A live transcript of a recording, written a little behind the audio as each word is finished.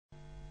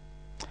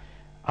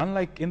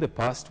Unlike in the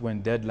past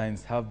when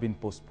deadlines have been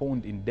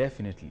postponed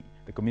indefinitely,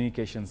 the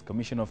Communications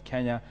Commission of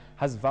Kenya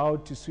has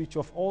vowed to switch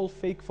off all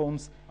fake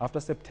phones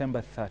after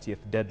September 30th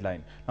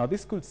deadline. Now,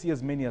 this could see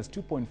as many as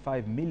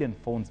 2.5 million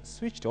phones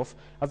switched off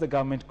as the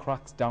government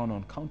cracks down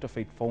on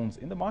counterfeit phones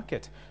in the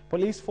market.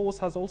 Police force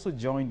has also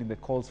joined in the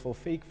calls for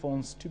fake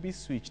phones to be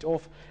switched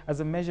off as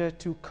a measure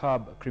to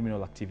curb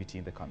criminal activity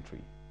in the country.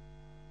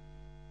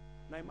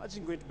 Now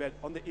imagine going to bed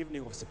on the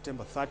evening of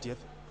September 30th,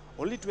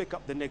 only to wake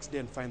up the next day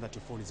and find that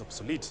your phone is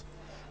obsolete.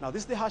 Now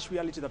this is the harsh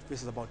reality that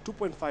faces about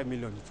 2.5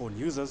 million phone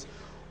users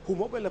who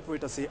mobile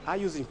operators say are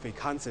using fake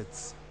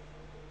handsets.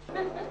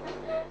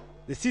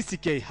 The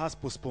CCK has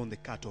postponed the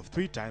cut-off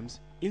 3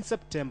 times in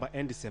September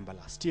and December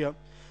last year,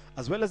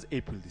 as well as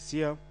April this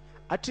year,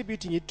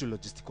 attributing it to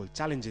logistical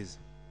challenges.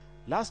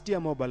 Last year,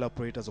 mobile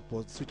operators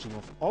opposed switching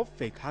off all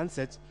fake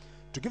handsets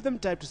to give them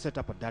time to set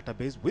up a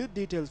database with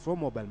details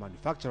from mobile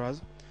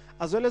manufacturers,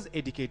 as well as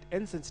educate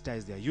and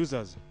sensitize their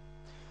users.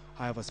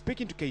 However,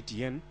 speaking to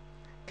KTN,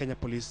 Kenya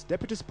Police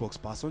Deputy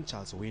Spokesperson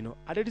Charles Owino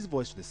added his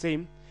voice to the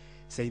same,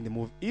 saying the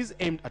move is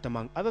aimed at,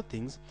 among other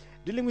things,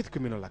 dealing with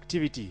criminal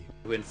activity.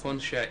 When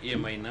phones share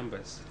EMI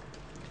numbers,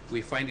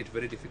 we find it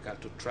very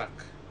difficult to track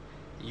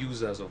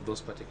users of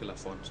those particular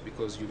phones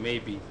because you may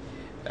be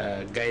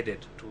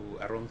guided to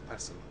a wrong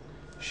person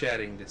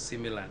sharing the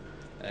similar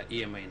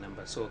EMI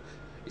number. So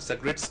it's a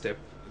great step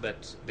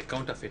that the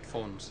counterfeit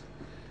phones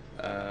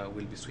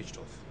will be switched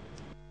off.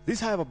 This,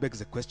 however, begs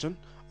the question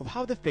of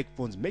how the fake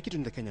phones make it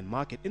in the Kenyan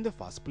market in the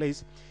first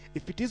place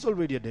if it is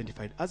already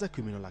identified as a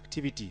criminal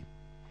activity.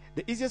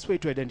 The easiest way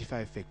to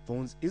identify fake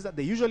phones is that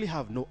they usually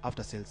have no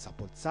after-sales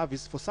support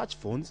service for such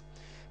phones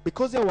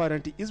because their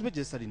warranty is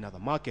registered in other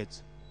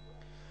markets.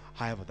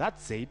 However, that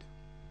said,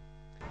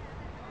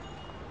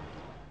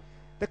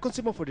 the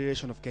Consumer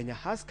Federation of Kenya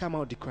has come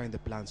out decrying the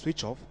planned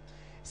switch-off,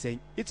 saying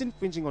it's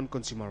infringing on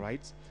consumer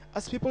rights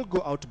as people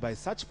go out to buy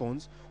such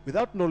phones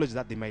without knowledge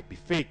that they might be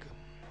fake.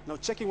 Now,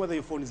 checking whether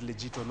your phone is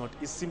legit or not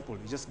is simple.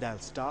 You just dial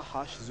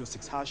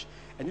 *#06#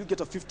 and you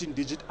get a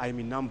 15-digit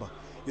IMEI number.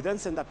 You then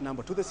send that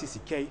number to the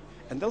CCK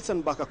and they'll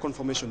send back a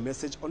confirmation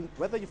message on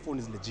whether your phone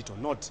is legit or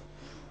not.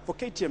 For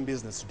KTN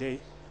Business Today,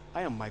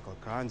 I am Michael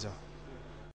Karanja.